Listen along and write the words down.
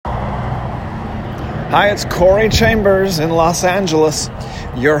Hi, it's Corey Chambers in Los Angeles.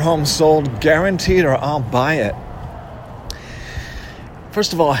 Your home sold guaranteed or I'll buy it.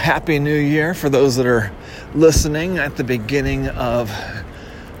 First of all, Happy New Year for those that are listening at the beginning of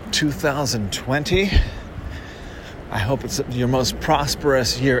 2020. I hope it's your most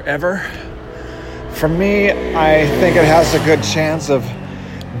prosperous year ever. For me, I think it has a good chance of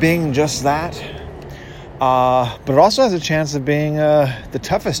being just that. But it also has a chance of being the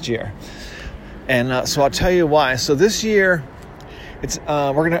toughest year. And so I'll tell you why. So this year,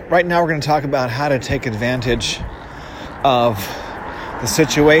 we're gonna talk about how to take advantage of the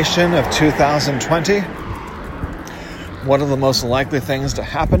situation of 2020. What are the most likely things to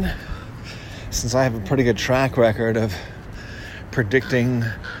happen? Since I have a pretty good track record of predicting,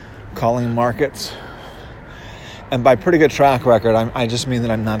 calling markets, and by pretty good track record, I just mean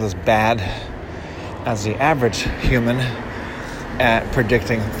that I'm not as bad as the average human at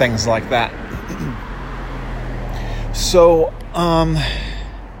predicting things like that. So,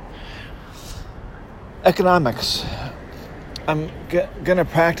 economics. I'm going to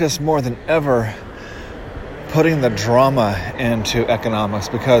practice more than ever putting the drama into economics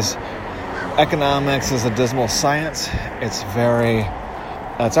because economics is a dismal science. It's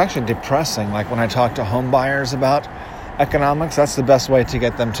actually depressing. Like when I talk to home buyers about economics, that's the best way to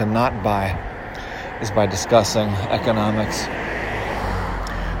get them to not buy is by discussing economics.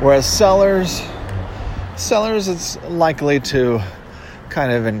 Whereas sellers, it's likely to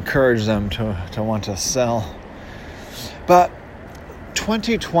kind of encourage them to want to sell. But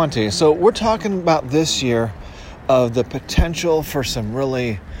 2020, so we're talking about this year of the potential for some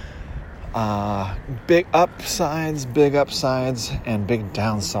really big upsides, and big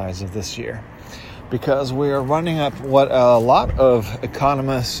downsides of this year. Because we are running up what a lot of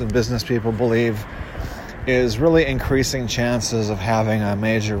economists and business people believe is really increasing chances of having a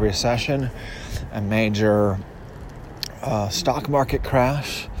major recession, a major stock market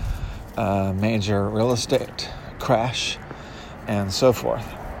crash, a major real estate crash, and so forth.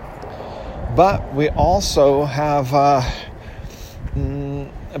 But we also have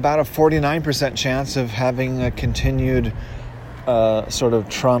about a 49% chance of having a continued sort of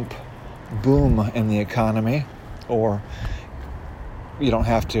Trump boom in the economy, or you don't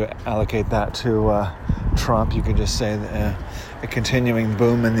have to allocate that to Trump. You could just say a continuing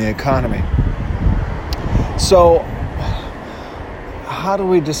boom in the economy. So how do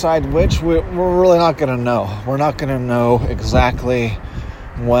we decide which? We're really not going to know. We're not going to know exactly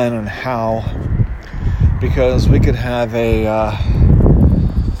when and how, because we could have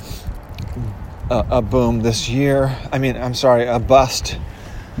a boom this year. A bust,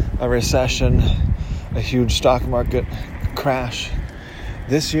 a recession, a huge stock market crash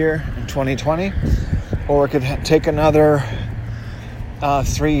this year in 2020, or it could take another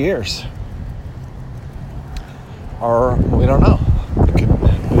 3 years, or we don't know. It could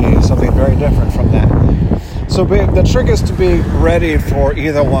be something very different from that. So the trick is to be ready for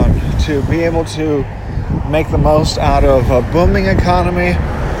either one, to be able to make the most out of a booming economy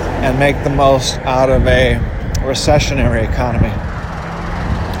and make the most out of a recessionary economy.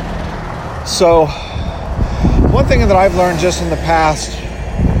 So one thing that I've learned just in the past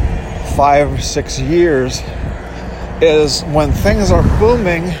 5 or 6 years is when things are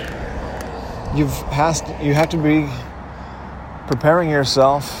booming, you have to be preparing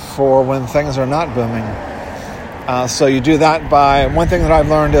yourself for when things are not booming. So you do that by, one thing that I've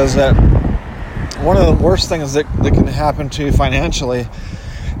learned is that one of the worst things that can happen to you financially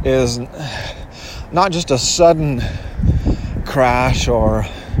is not just a sudden crash or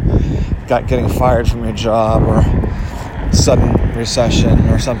getting fired from your job or sudden recession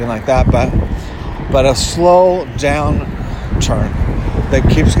or something like that, but a slow downturn that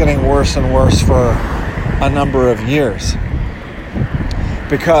keeps getting worse and worse for a number of years,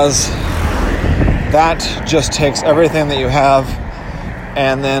 because that just takes everything that you have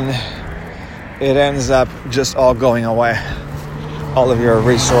and then it ends up just all going away, all of your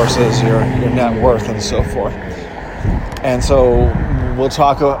resources, your net worth, and so forth. And so we'll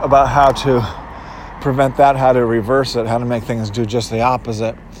talk about how to prevent that, how to reverse it, how to make things do just the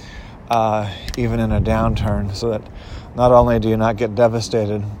opposite, even in a downturn, so that not only do you not get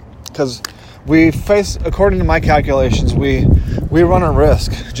devastated, because we face, according to my calculations, we run a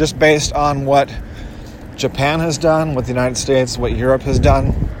risk just based on what Japan has done, what the United States, what Europe has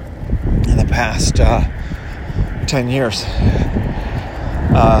done in the past 10 years,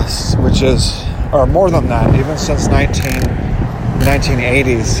 which is, or more than that, even since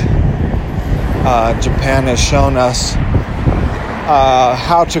 1980s. Japan has shown us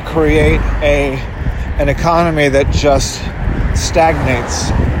how to create an economy that just stagnates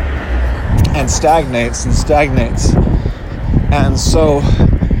and stagnates. And so,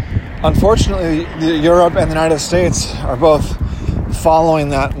 unfortunately, Europe and the United States are both following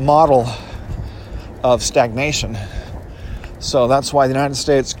that model of stagnation. So that's why the United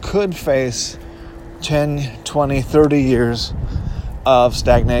States could face 10, 20, 30 years of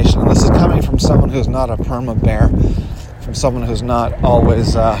stagnation. And this is coming from someone who's not a perma-bear, from someone who's not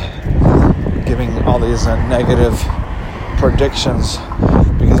always giving all these negative predictions,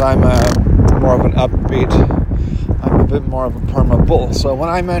 because I'm more of an upbeat, I'm a bit more of a perma-bull. So when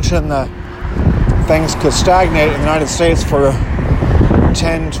I mention that things could stagnate in the United States for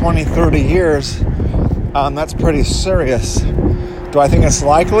 10, 20, 30 years, that's pretty serious. Do I think it's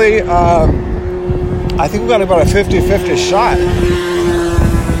likely? I think we've got about a 50-50 shot.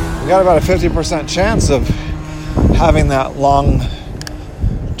 We've got about a 50% chance of having that long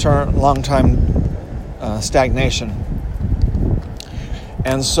time stagnation.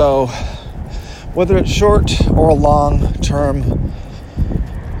 And so, whether it's short or long-term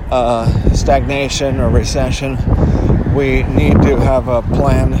stagnation or recession, we need to have a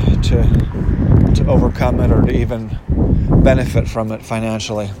plan to overcome it, or to even benefit from it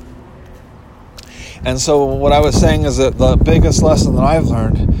financially. And so what I was saying is that the biggest lesson that I've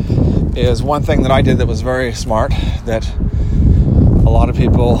learned is one thing that I did that was very smart, that a lot of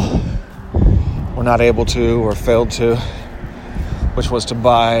people were not able to or failed to, which was to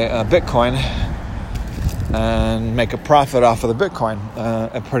buy Bitcoin and make a profit off of the Bitcoin,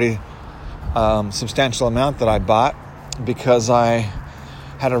 a pretty substantial amount that I bought, because I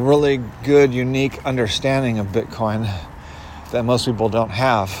had a really good, unique understanding of Bitcoin that most people don't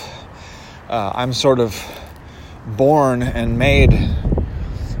have. I'm sort of born and made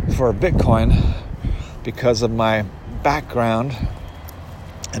for Bitcoin because of my background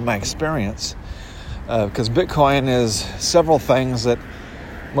and my experience. Because Bitcoin is several things that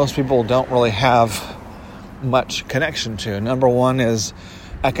most people don't really have much connection to. Number one is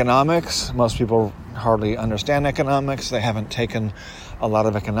economics. Most people hardly understand economics. They haven't taken a lot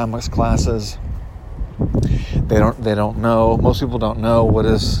of economics classes. They don't know. Most people don't know what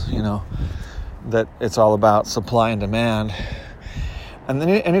is, that it's all about supply and demand. And then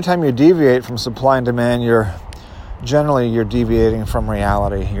anytime you deviate from supply and demand, you're deviating from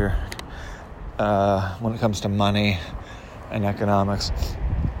reality here when it comes to money and economics.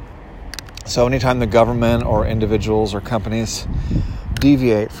 So anytime the government or individuals or companies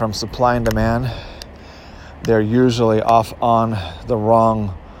deviate from supply and demand, they're usually off on the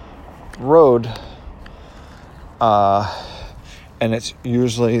wrong road. And it's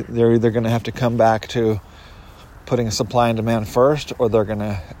usually they're either going to have to come back to putting supply and demand first, or they're going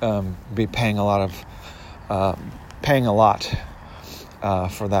to be paying a lot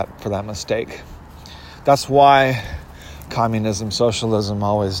for that mistake. That's why communism, socialism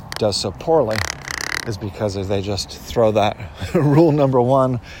always does so poorly, is because they just throw that rule number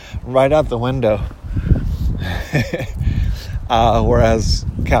one right out the window. Whereas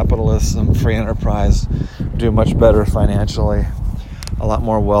capitalism, free enterprise, do much better financially, a lot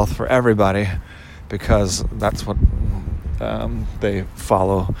more wealth for everybody, because that's what they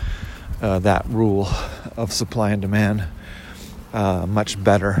follow, that rule of supply and demand much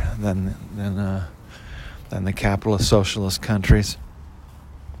better than the capitalist socialist countries.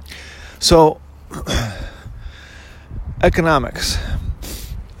 So economics.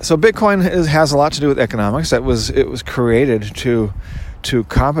 So Bitcoin has a lot to do with economics. It was created to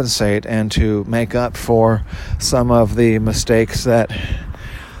compensate and to make up for some of the mistakes that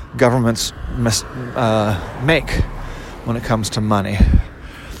governments make when it comes to money.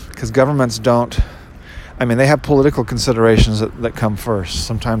 Because governments they have political considerations that come first.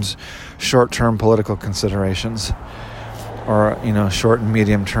 Sometimes short-term political considerations, or short and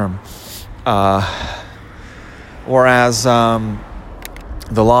medium term. Whereas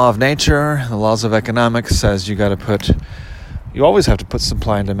the law of nature, the laws of economics says you always have to put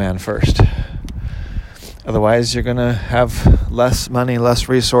supply and demand first. Otherwise, you're going to have less money, less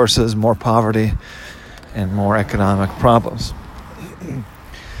resources, more poverty, and more economic problems.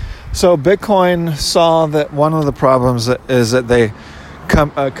 So Bitcoin saw that one of the problems is that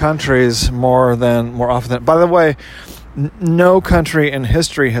countries more often than... By the way, no country in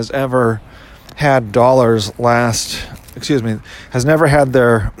history has ever had has never had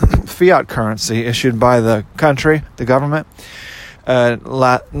their fiat currency issued by the country, the government.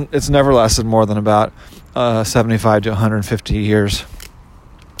 It's never lasted more than about 75 to 150 years.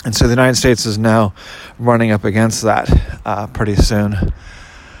 And so the United States is now running up against that pretty soon,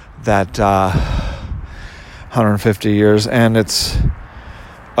 that 150 years. And it's...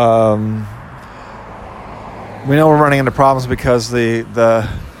 we know we're running into problems because the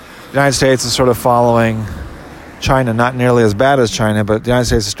the United States is sort of following China, not nearly as bad as China, but the United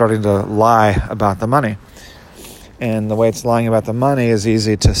States is starting to lie about the money. And the way it's lying about the money is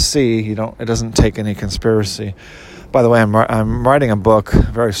easy to see. It doesn't take any conspiracy. By the way, I'm writing a book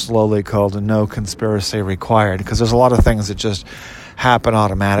very slowly called No Conspiracy Required, because there's a lot of things that just happen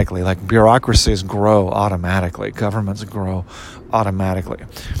automatically, like bureaucracies grow automatically, governments grow automatically,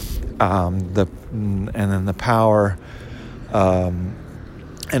 and then the power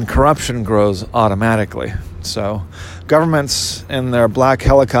and corruption grows automatically. So governments in their black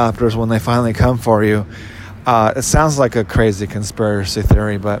helicopters, when they finally come for you, it sounds like a crazy conspiracy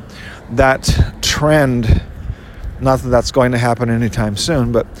theory, but that trend, not that that's going to happen anytime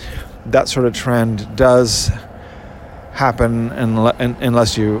soon, but that sort of trend does happen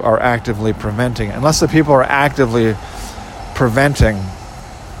unless you are actively preventing it. Unless the people are actively preventing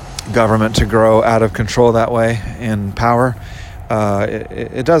government to grow out of control that way in power,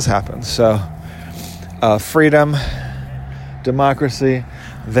 it does happen. So freedom, democracy,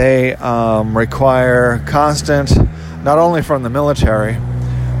 they require constant, not only from the military,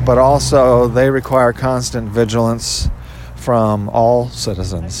 but also they require constant vigilance from all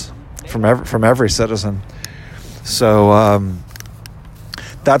citizens, from every citizen. So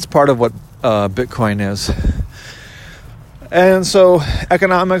that's part of what Bitcoin is. And so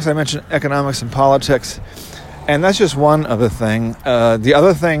economics, I mentioned economics and politics, and that's just one other thing. The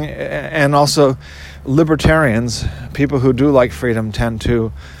other thing, and also libertarians, people who do like freedom, tend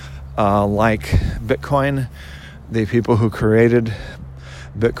to like Bitcoin. The people who created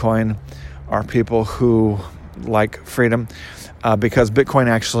Bitcoin are people who like freedom because Bitcoin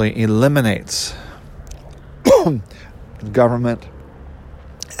actually eliminates government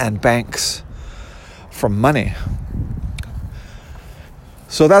and banks from money.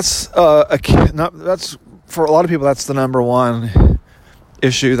 So that's that's for a lot of people, that's the number one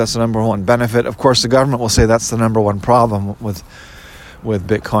issue. That's the number one benefit. Of course, the government will say that's the number one problem with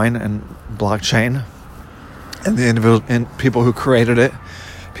Bitcoin and blockchain, and the individual and people who created it,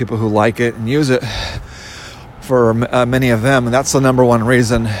 people who like it and use it. For many of them, and that's the number one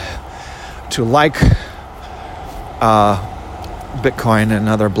reason to like Bitcoin and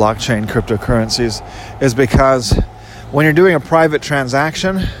other blockchain cryptocurrencies, is because when you're doing a private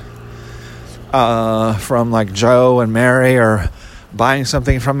transaction from like Joe and Mary, or buying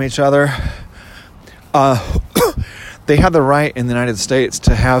something from each other, they have the right in the United States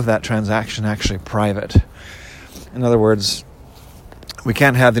to have that transaction actually private. In other words, we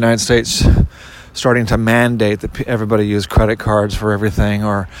can't have the United States starting to mandate that everybody use credit cards for everything,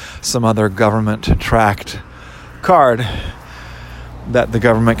 or some other government-tracked card that the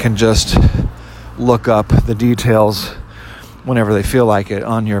government can just look up the details whenever they feel like it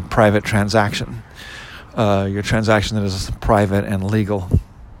on your private transaction, your transaction that is private and legal.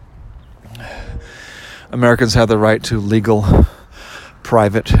 Americans have the right to legal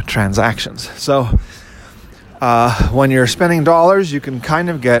private transactions. So when you're spending dollars, you can kind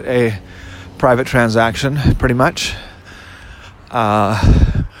of get a private transaction, pretty much.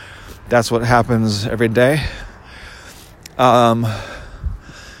 That's what happens every day.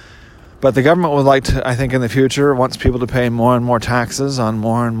 But the government would like to, I think in the future, wants people to pay more and more taxes on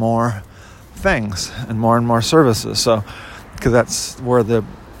more and more things and more services. So, because that's where the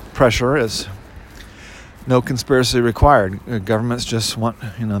pressure is. No conspiracy required. Governments just want,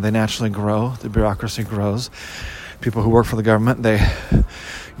 they naturally grow. The bureaucracy grows. People who work for the government, they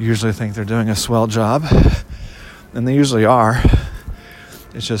usually think they're doing a swell job, and they usually are.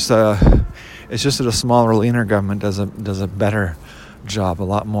 It's just that a smaller, leaner government does a better job, a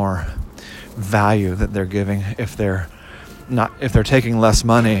lot more value that they're giving. If they're taking less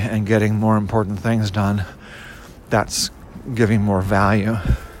money and getting more important things done, that's giving more value.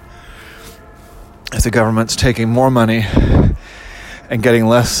 If the government's taking more money and getting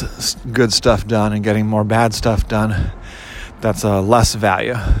less good stuff done and getting more bad stuff done, that's less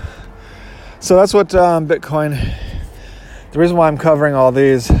value. So that's what Bitcoin, the reason why I'm covering all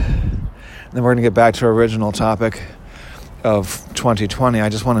these, and then we're going to get back to our original topic of 2020. I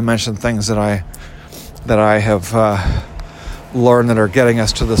just want to mention things that I have learned that are getting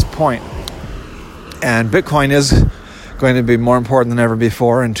us to this point. And Bitcoin is going to be more important than ever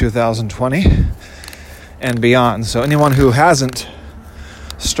before in 2020 and beyond. So anyone who hasn't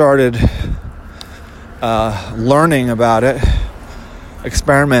started learning about it,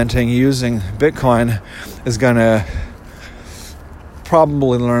 experimenting, using Bitcoin, is going to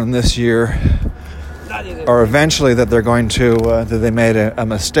probably learn this year, or eventually, that they're going to that they made a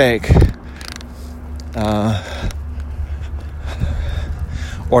mistake,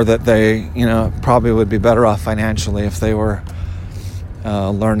 or that they probably would be better off financially if they were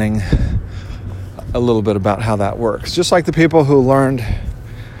learning a little bit about how that works. Just like the people who learned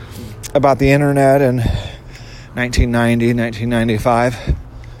about the internet in 1990, 1995,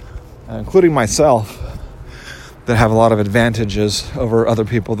 including myself, that have a lot of advantages over other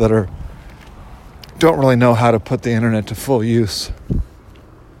people that don't really know how to put the internet to full use.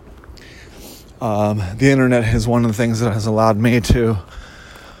 The internet is one of the things that has allowed me to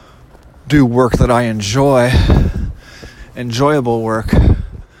do work that I enjoy, enjoyable work,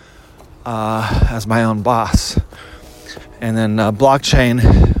 as my own boss. And then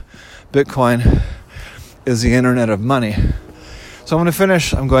blockchain, Bitcoin, is the internet of money. So I'm going to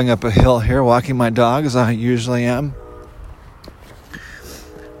finish. I'm going up a hill here, walking my dog as I usually am.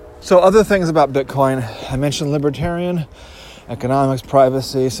 So other things about Bitcoin, I mentioned libertarian, economics,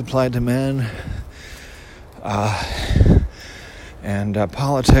 privacy, supply, demand, and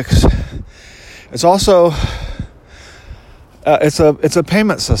politics. It's also it's a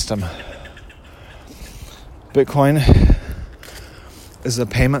payment system. Bitcoin is a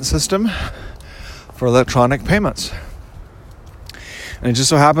payment system for electronic payments. And it just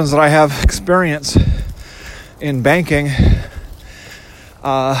so happens that I have experience in banking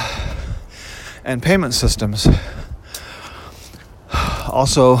and payment systems.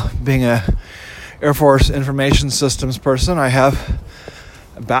 Also, being a Air Force information systems person, I have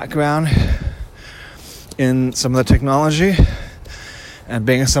a background in some of the technology, and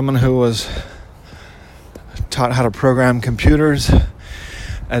being someone who was taught how to program computers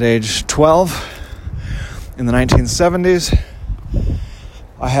at age 12 in the 1970s.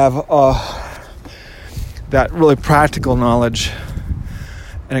 I have that really practical knowledge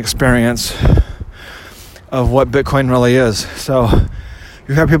and experience of what Bitcoin really is. So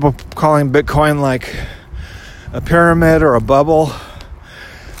you have people calling Bitcoin like a pyramid or a bubble.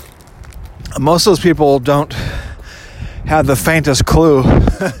 Most of those people don't have the faintest clue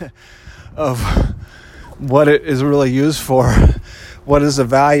of what it is really used for. What is the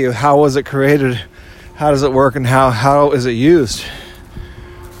value? How was it created? How does it work? And how is it used?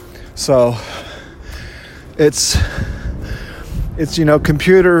 So it's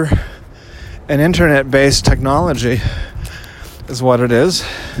computer and internet-based technology is what it is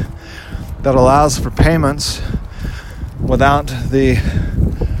that allows for payments without the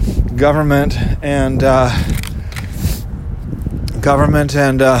government and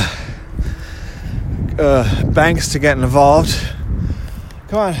banks to get involved.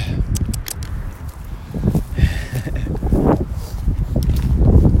 Come on.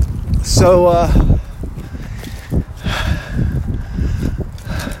 So,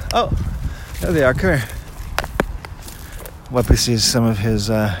 oh, there they are. Come here. Weppy sees some of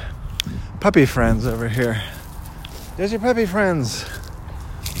his puppy friends over here. There's your puppy friends.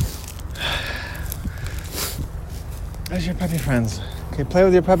 There's your puppy friends. Okay, play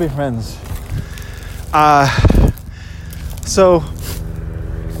with your puppy friends. So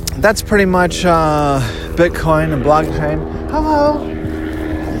that's pretty much Bitcoin and blockchain. Hello.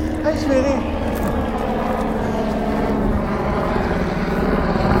 Hi, sweetie.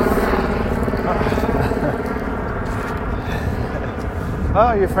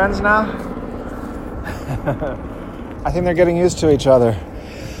 Oh, you're friends now? I think they're getting used to each other.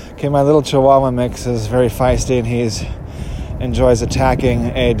 Okay, my little Chihuahua mix is very feisty and he enjoys attacking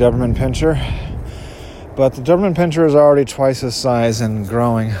a Doberman Pinscher. But the Doberman Pinscher is already twice his size and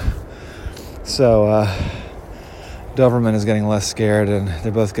growing. So Doberman is getting less scared and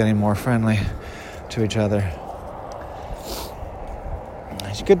they're both getting more friendly to each other.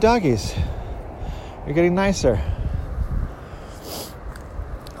 You're good doggies. You're getting nicer.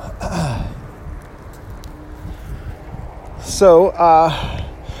 So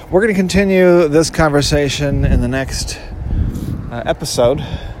we're going to continue this conversation in the next episode,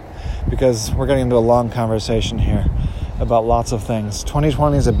 because we're getting into a long conversation here about lots of things.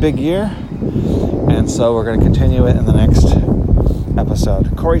 2020 is a big year, and so we're going to continue it in the next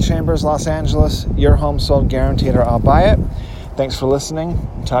episode. Corey Chambers, Los Angeles. Your home sold guaranteed, or I'll buy it. Thanks for listening.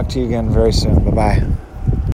 Talk to you again very soon. Bye-bye.